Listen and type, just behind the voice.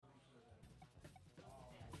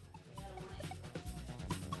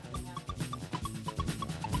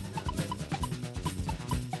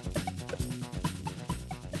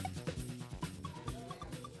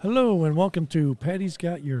Hello and welcome to Patty's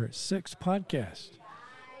Got Your Six podcast.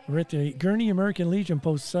 We're at the Gurney American Legion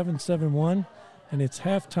Post 771, and it's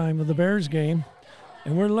halftime of the Bears game.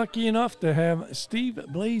 And we're lucky enough to have Steve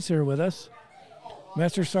Blais here with us,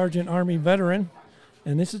 Master Sergeant Army veteran.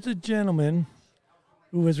 And this is the gentleman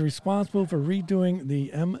who was responsible for redoing the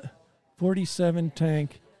M47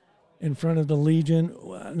 tank in front of the Legion.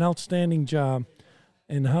 An outstanding job.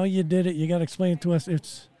 And how you did it, you got to explain it to us.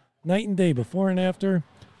 It's night and day, before and after.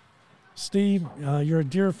 Steve, you're a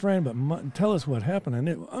dear friend, but tell us what happened. And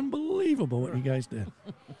it was unbelievable what you guys did.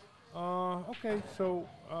 Okay, so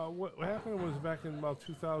what happened was back in about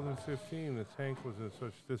 2015, the tank was in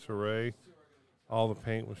such disarray. All the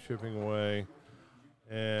paint was chipping away,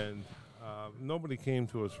 and nobody came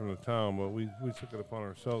to us from the town, but we took it upon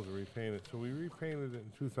ourselves to repaint it. So we repainted it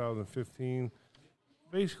in 2015.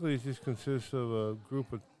 Basically, it just consists of a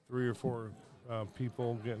group of 3 or 4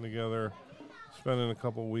 people getting together, spending a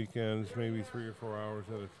couple weekends, maybe 3 or 4 hours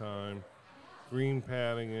at a time, green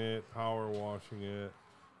padding it, power washing it.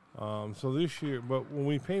 So this year, but when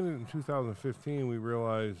we painted it in 2015, we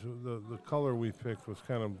realized the color we picked was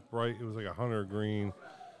kind of bright. It was like a hunter green,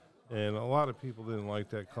 and a lot of people didn't like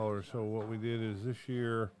that color. So what we did is this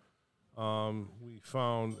year we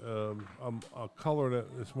found a color that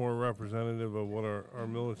is more representative of what our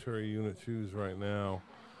military units use right now.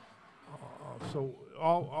 So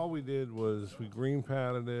all we did was we green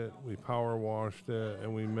padded it, we power washed it,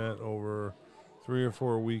 and we met over 3 or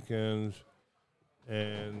 4 weekends,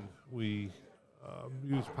 and we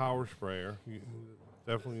used power sprayer. You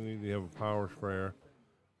definitely need to have a power sprayer.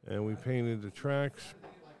 And we painted the tracks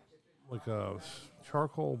like a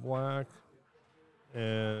charcoal black,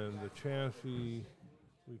 and the chassis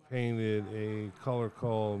we painted a color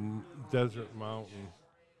called Desert Mountain.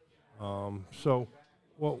 So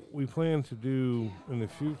what we plan to do in the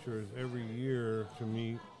future is every year to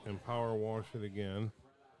meet and power wash it again,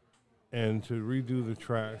 and to redo the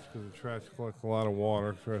tracks, because the tracks collect a lot of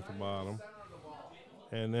water they're at the bottom,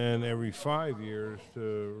 and then every 5 years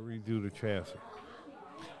to redo the chassis.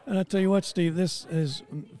 And I'll tell you what, Steve, this is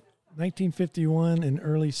 1951 and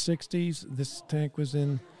early 60s. This tank was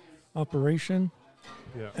in operation.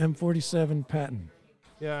 Yeah. M47 Patton.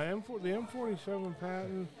 Yeah, the M47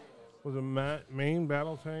 Patton was a main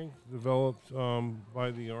battle tank developed by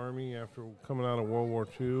the Army after coming out of World War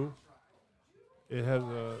II. It has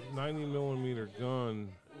a 90-millimeter gun.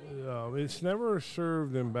 It's never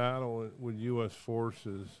served in battle with U.S.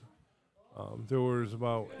 forces. There was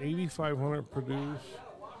about 8,500 produced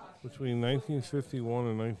between 1951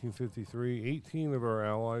 and 1953. 18 of our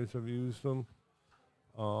allies have used them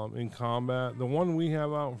in combat. The one we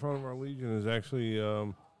have out in front of our Legion is actually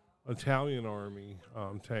Italian Army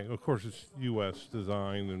tank. Of course, it's U.S.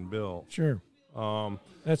 designed and built. Sure.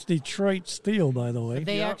 That's Detroit steel, by the way. But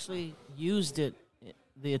they actually used it,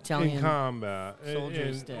 the Italian in combat.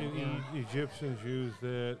 soldiers did. Egyptians used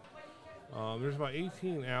it. There's about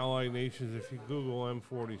 18 allied nations if you Google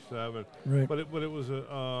M47. Right. But it was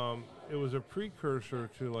a precursor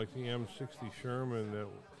to like the M60 Sherman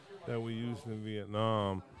that we used in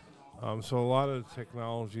Vietnam. So a lot of the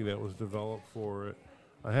technology that was developed for it.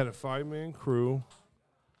 I had a 5-man crew,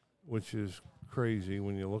 which is crazy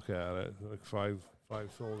when you look at it, like five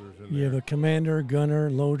soldiers in there. You have a commander, gunner,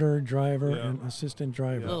 loader, driver, and assistant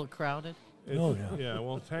driver. A little crowded. Yeah.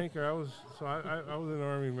 Well, tanker. I was in the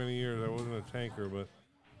Army many years. I wasn't a tanker, but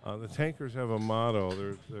the tankers have a motto.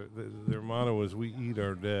 Their motto is "We eat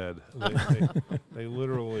our dead." They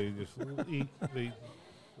literally just eat.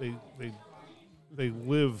 They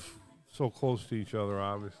live so close to each other,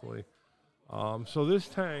 obviously. So this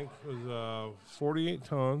tank was 48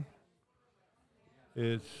 ton.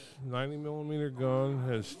 It's 90-millimeter gun,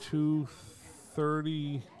 has 2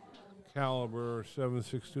 30 caliber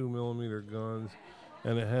 7.62 millimeter guns,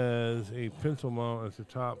 and it has a pintle mount at the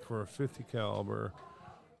top for a 50 caliber.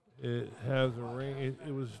 It has a range.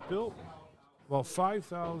 It was built. Well,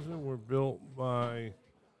 5,000 were built by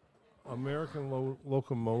American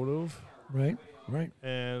Locomotive. Right.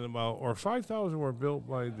 And 5,000 were built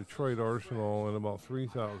by Detroit Arsenal, and about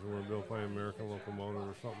 3,000 were built by American Locomotive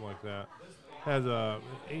or something like that. Has a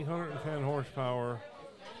 810 horsepower,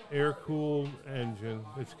 air-cooled engine.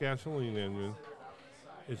 It's gasoline engine.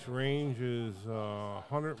 Its range is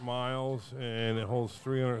 100 miles, and it holds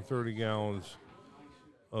 330 gallons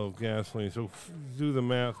of gasoline. So do the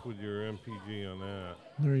math with your MPG on that.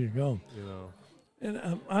 There you go. You know.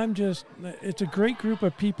 And it's a great group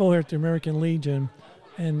of people here at the American Legion.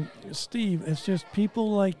 And, Steve, it's just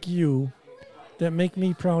people like you that make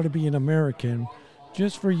me proud to be an American.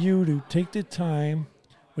 Just for you to take the time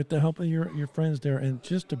with the help of your friends there, and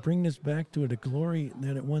just to bring this back to the glory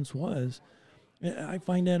that it once was, I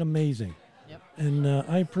find that amazing. Yep. And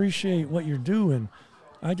I appreciate what you're doing.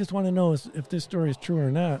 I just want to know if this story is true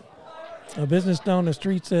or not. A business down the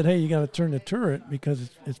street said, hey, you got to turn the turret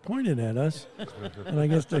because it's pointed at us. And I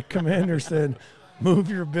guess the commander said, move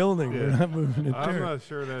your building. We're not moving the turret. I'm not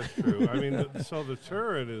sure that's true. I mean, so the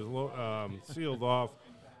turret is sealed off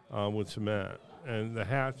with cement, and the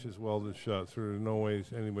hatch is welded shut, so there's no way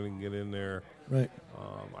anybody can get in there. Right.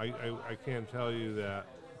 I can't tell you that.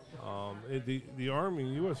 The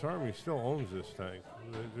Army, U.S. Army, still owns this tank.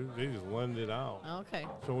 They just lend it out. Okay.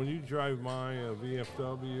 So when you drive by a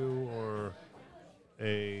VFW or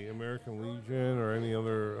a American Legion or any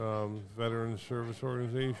other veteran service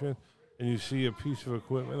organization, and you see a piece of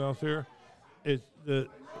equipment out there, the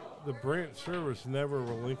branch service never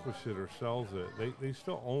relinquishes it or sells it. They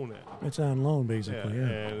still own it. It's on loan, basically. Yeah.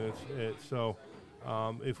 And it's so.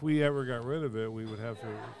 If we ever got rid of it, we would have to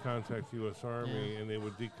contact U.S. Army, and they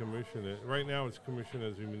would decommission it. Right now, it's commissioned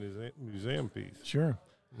as a museum piece. Sure.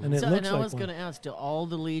 And it So, looks and I like was going to ask, do all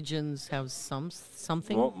the legions have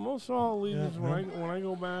something? Well, most all legions, Yeah, when I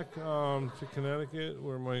go back to Connecticut,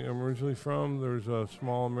 where I'm originally from, there's a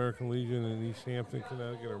small American Legion in East Hampton,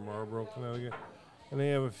 Connecticut, or Marlborough, Connecticut, and they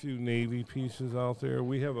have a few Navy pieces out there.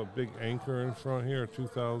 We have a big anchor in front here,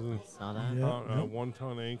 2,000 Saw that. Yeah.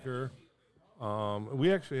 1-ton anchor.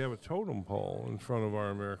 We actually have a totem pole in front of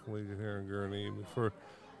our American Legion here in Gurnee. For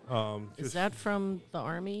Is that from the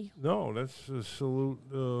Army? No, that's to salute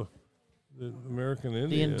the American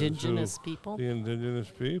Indians. The indigenous people? The indigenous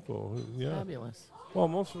people, yeah. Fabulous. Well,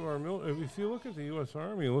 most of our if you look at the U.S.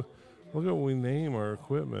 Army, look at what we name our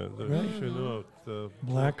equipment: the Right. Chinook, the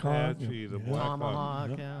Black Hawk, Apache, yeah. the Yeah. Black Hawk. Tomahawk,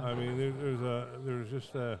 Yep. yeah. I mean, there's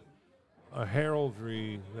just a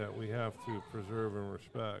heraldry that we have to preserve and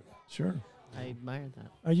respect. Sure. I admire that.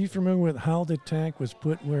 Are you familiar with how the tank was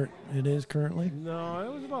put where it is currently? No,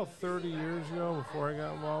 it was about 30 years ago before I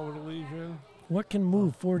got involved with the Legion. What can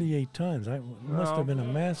move 48 tons? It must have been a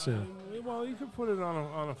Well, massive. Well, you could put it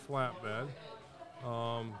on a flatbed,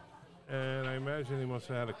 and I imagine they must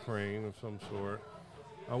have had a crane of some sort.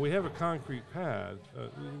 We have a concrete pad.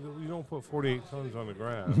 You don't put 48 tons on the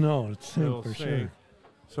ground. No, it's It'll for sink. sure.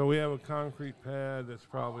 So we have a concrete pad that's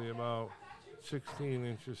probably about 16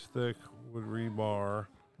 inches thick with rebar,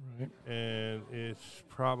 Right. and it's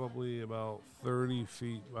probably about 30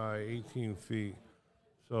 feet by 18 feet.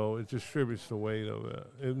 So it distributes the weight of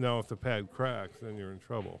it. Now, if the pad cracks, then you're in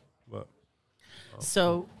trouble. But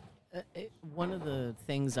So, one of the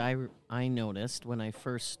things I noticed when I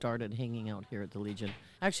first started hanging out here at the Legion,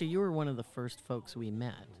 actually, you were one of the first folks we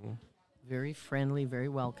met. Mm-hmm. Very friendly, very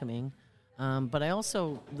welcoming. But I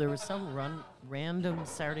also, there was some random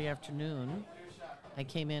Saturday afternoon, I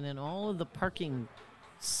came in and all of the parking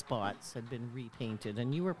spots had been repainted,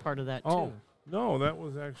 and you were part of that too. No, that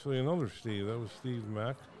was actually another Steve. That was Steve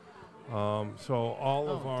Meck. So all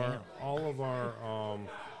of our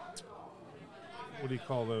what do you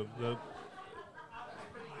call the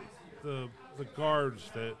guards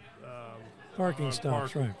that Parking on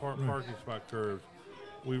stops, right. parking spot curves.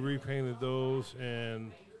 We repainted those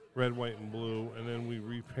and red, white, and blue, and then we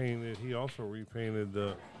repainted. He also repainted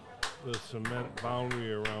the cement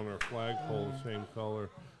boundary around our flagpole the same color.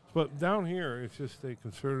 But down here, it's just a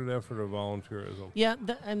concerted effort of volunteerism. Yeah,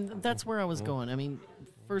 and that's where I was going. I mean,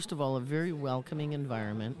 first of all, a very welcoming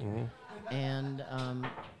environment, and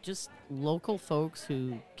just local folks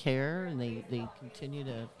who care, and they continue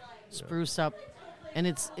to spruce up, and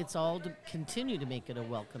it's all to continue to make it a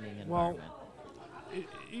welcoming environment.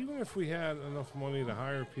 Even if we had enough money to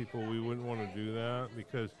hire people, we wouldn't want to do that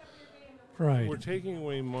because Right. we're taking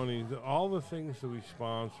away money. All the things that we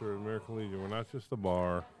sponsor at American Legion, we're not just the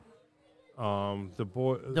bar.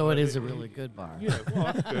 Though it is a really good bar. Yeah,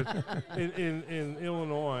 well, that's good. In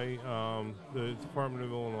Illinois, the Department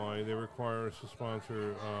of Illinois, they require us to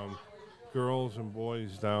sponsor girls and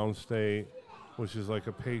boys downstate, which is like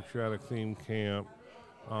a patriotic themed camp.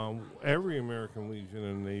 Every American Legion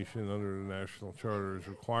in the nation under the national charter is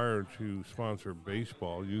required to sponsor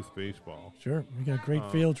baseball, youth baseball. Sure. You got great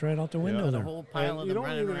fields right out the window The there. whole pile And of you them don't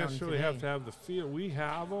running even around necessarily today. have to have the field. We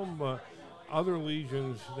have them, but other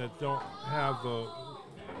legions that don't have the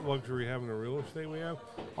luxury of having the real estate we have,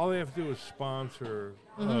 all they have to do is sponsor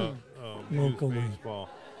youth Locally. baseball.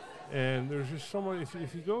 And there's just so many.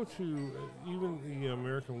 If you go to even the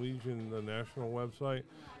American Legion, the national website,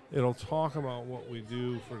 it'll talk about what we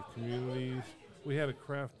do for communities. We had a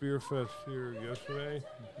craft beer fest here yesterday.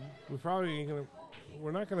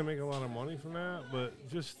 We're not gonna make a lot of money from that, but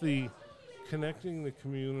just the connecting the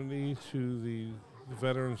community to the the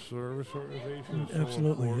Veteran Service Organization is so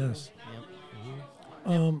Absolutely, important. yes.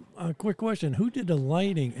 Yep. A quick question: who did the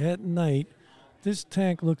lighting at night? This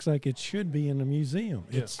tank looks like it should be in a museum.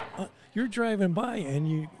 Yeah. It's you're driving by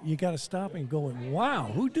and you got to stop and going,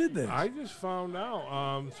 wow, who did this? I just found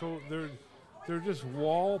out. So they're just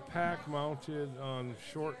wall pack mounted on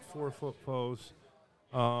short 4-foot posts,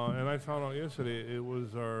 and I found out yesterday it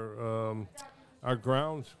was our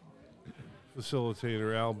grounds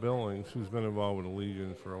facilitator Al Billings, who's been involved with the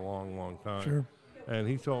Legion for a long, long time. Sure. And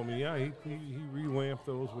he told me, yeah, he relamped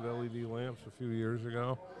those with LED lamps a few years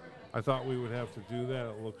ago. I thought we would have to do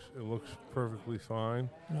that. It looks perfectly fine.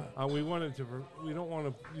 We don't want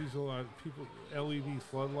to use a lot of LED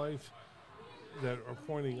floodlights that are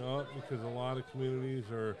pointing up, because a lot of communities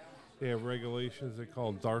they have regulations they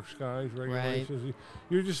call dark skies regulations. Right.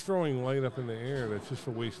 You're just throwing light up in the air. That's just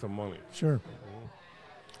a waste of money. Sure.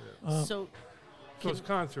 So it's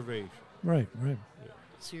conservation. Right.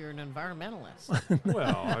 So you're an environmentalist.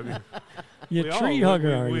 Well, I mean, You we tree all hugger,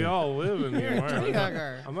 live, are we you? all live in the You're a environment. tree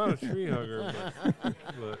hugger. I'm not a tree hugger,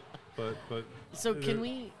 but So can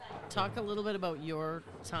we talk a little bit about your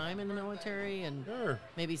time in the military and Sure.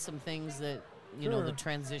 maybe some things that, you know, Sure. the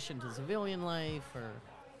transition to civilian life or...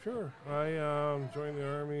 Sure. I joined the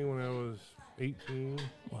Army when I was 18.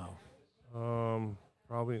 Wow.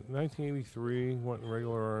 Probably 1983, went in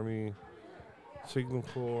regular Army, Signal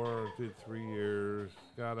Corps, did 3 years,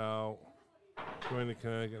 got out, joined the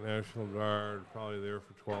Connecticut National Guard, probably there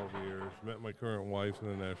for 12 years, met my current wife in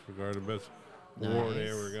the National Guard, the best award I Nice.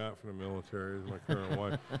 ever got from the military is my current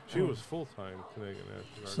wife. She was full-time Connecticut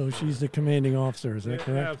National Guard. So she's the commanding officer, is that Yeah,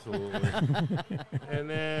 correct? Absolutely. And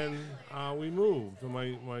then we moved.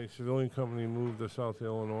 My civilian company moved to South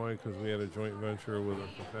Illinois because we had a joint venture with a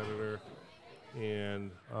competitor.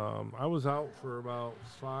 And I was out for about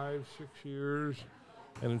 5-6 years.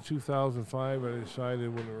 And in 2005, I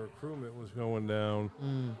decided when the recruitment was going down,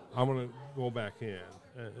 I'm going to go back in.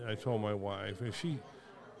 And I told my wife, and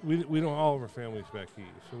we don't, all of our family's back east,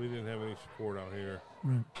 so we didn't have any support out here,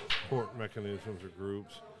 support mechanisms or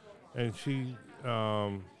groups. And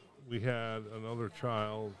we had another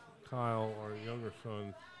child, Kyle, our younger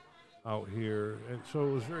son, out here. And so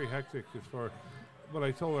it was very hectic as far. But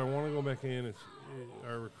I told her I want to go back in.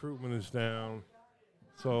 Our recruitment is down.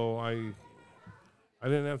 So I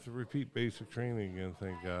didn't have to repeat basic training again,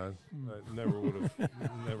 thank God. I never would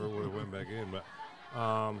have went back in. But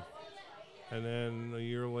and then a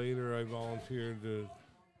year later, I volunteered to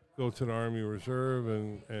go to the Army Reserve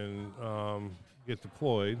and get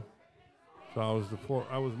deployed. So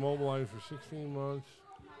I was mobilized for 16 months,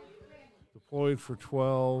 deployed for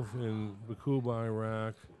 12 in Bakuba,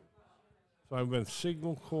 Iraq. So I've been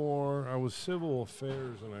Signal Corps. I was civil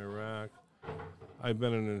affairs in Iraq. I've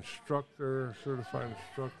been an instructor, certified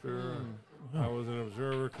instructor. I was an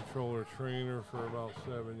observer, controller, trainer for about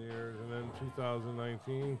 7 years. And then in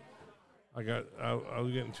 2019, I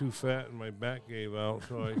was getting too fat and my back gave out.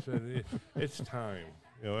 So I said, it's time.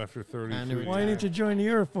 After 33 years. Why didn't you join the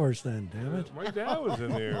Air Force then, damn it? My dad was in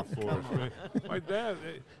the Air Force.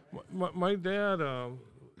 My dad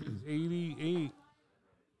is 88.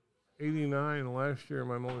 89 last year.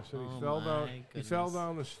 My mother said he fell down. He fell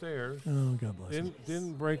down the stairs. Oh, God bless him.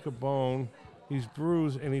 Didn't break a bone. He's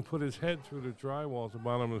bruised, and he put his head through the drywall at the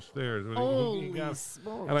bottom of the stairs. But Holy smokes.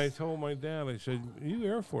 And I told my dad, I said, "You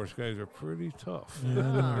Air Force guys are pretty tough." Yeah, I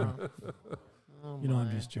know. Oh, You know, I'm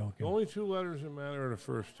my. just The joking. only 2 letters that matter are the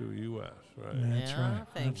first 2, U.S. Right? That's Yeah, right.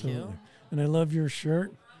 thank Absolutely. you. And I love your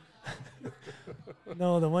shirt.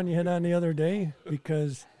 No, the one you had on the other day,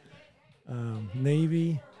 because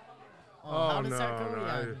Navy. Oh, how does that go?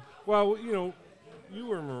 Yeah. Well, you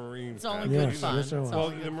were a Marine. It's all Pat. in Yes, good fun. yes, I was. It's all Well,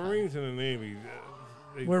 in the good fun. Marines and the Navy,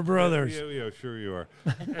 We're brothers. Yeah, sure you are.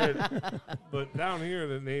 But down here,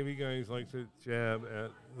 the Navy guys like to jab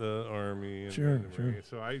at the Army. And Sure, the Marines.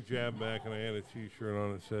 So I jabbed back, and I had a T-shirt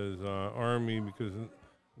on that says Army because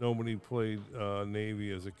nobody played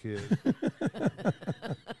Navy as a kid.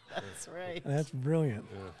 That's right. That's brilliant.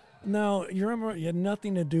 Yeah. Now, you remember you had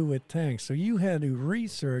nothing to do with tanks, so you had to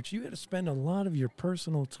research. You had to spend a lot of your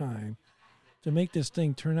personal time to make this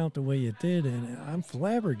thing turn out the way it did, and I'm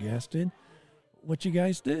flabbergasted what you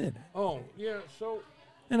guys did. Oh, yeah, so...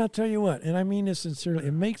 And I'll tell you what, and I mean this sincerely,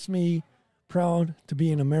 it makes me proud to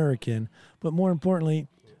be an American, but more importantly,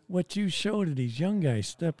 what you showed to these young guys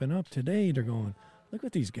stepping up today, they're going, look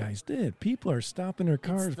what these guys did. People are stopping their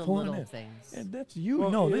cars, It's the pulling little in. things. And that's huge.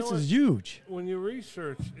 Well, No, you this know is what? huge. When you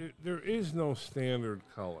research, there is no standard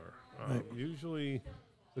color. Right. Usually,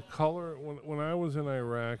 the color, when I was in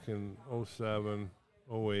Iraq in 07,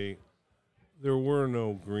 08, there were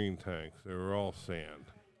no green tanks. They were all sand.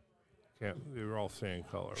 they were all sand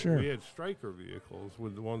color. Sure. We had striker vehicles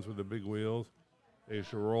with the ones with the big wheels. They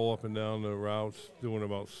used to roll up and down the routes doing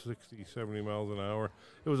about 60, 70 miles an hour.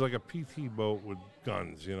 It was like a PT boat with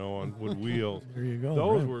guns, with wheels. There you go.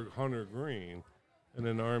 Those right. were hunter green, and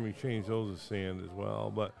then the Army changed those to sand as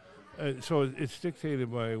well. But so it's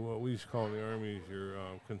dictated by what we used to call in the Army your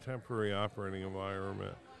contemporary operating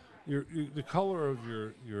environment. The color of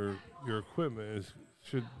your equipment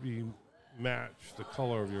should be match the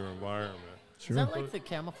color of your environment. Sure. Is that like the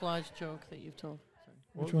camouflage joke that you've told?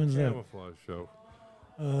 Sorry. Which one's that? Camouflage show.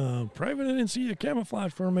 Private, I didn't see a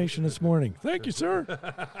camouflage formation this morning. Thank you, sir.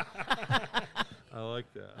 I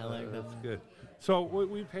like that. I like that. That's good. So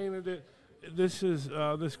we painted it. This is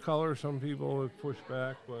this color. Some people have pushed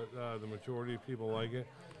back, but the majority of people like it.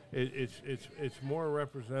 It's more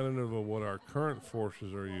representative of what our current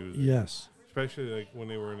forces are using. Yes. Especially like when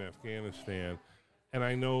they were in Afghanistan. And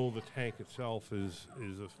I know the tank itself is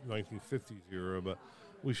a 1950s era, but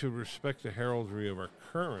we should respect the heraldry of our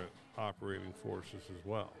current operating forces as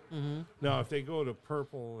well. Mm-hmm. Now, if they go to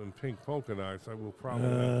purple and pink polka dots, I will probably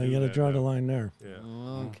not do You got to that draw now. the line there.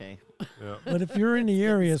 Yeah. Okay. Yeah. But if you're in the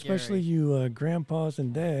area, Scary. especially you grandpas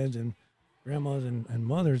and dads and grandmas and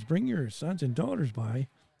mothers, bring your sons and daughters by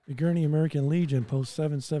the Gurney American Legion, Post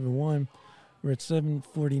 771. We're at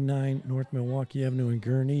 749 North Milwaukee Avenue in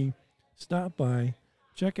Gurney. Stop by,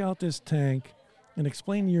 check out this tank, and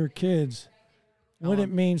explain to your kids what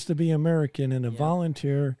it means to be American and to Yep.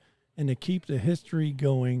 volunteer and to keep the history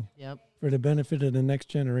going Yep. for the benefit of the next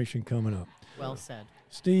generation coming up. Well said.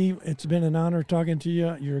 Steve, it's been an honor talking to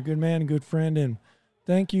you. You're a good man, a good friend, and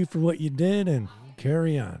thank you for what you did, and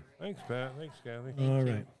carry on. Thanks, Pat. Thanks, Kathy. All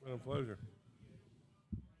right. It's been a pleasure.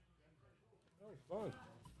 That was fun.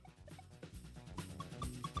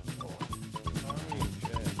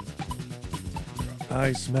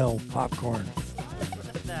 I smell popcorn.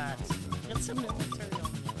 Look at that. Get some military.